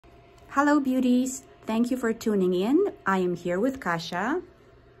Hello beauties, thank you for tuning in. I am here with Kasha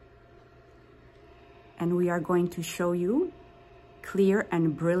and we are going to show you clear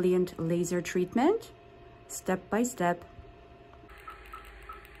and brilliant laser treatment step by step.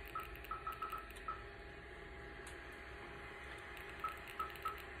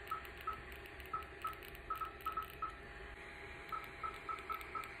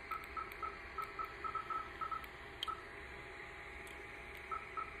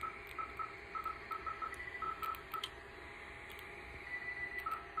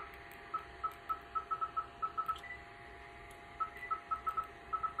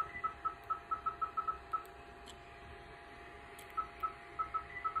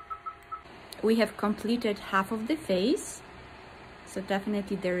 We have completed half of the face, so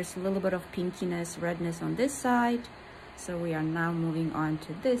definitely there is a little bit of pinkiness, redness on this side. So we are now moving on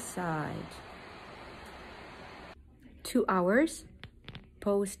to this side. 2 hours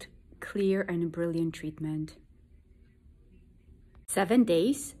post clear and brilliant treatment. 7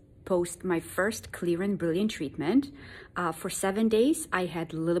 days post my first clear and brilliant treatment. For 7 days, I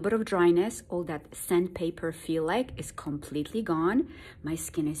had a little bit of dryness. All that sandpaper feel like is completely gone. My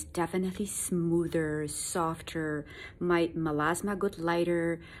skin is definitely smoother, softer. My melasma got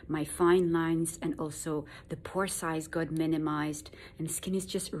lighter, my fine lines, and also the pore size got minimized, and the skin is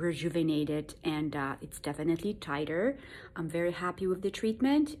just rejuvenated, and it's definitely tighter. I'm very happy with the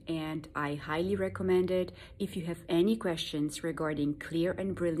treatment, and I highly recommend it. If you have any questions regarding clear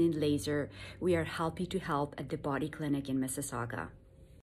and brilliant laser, we are happy to help at the Body Clinic in Mississauga.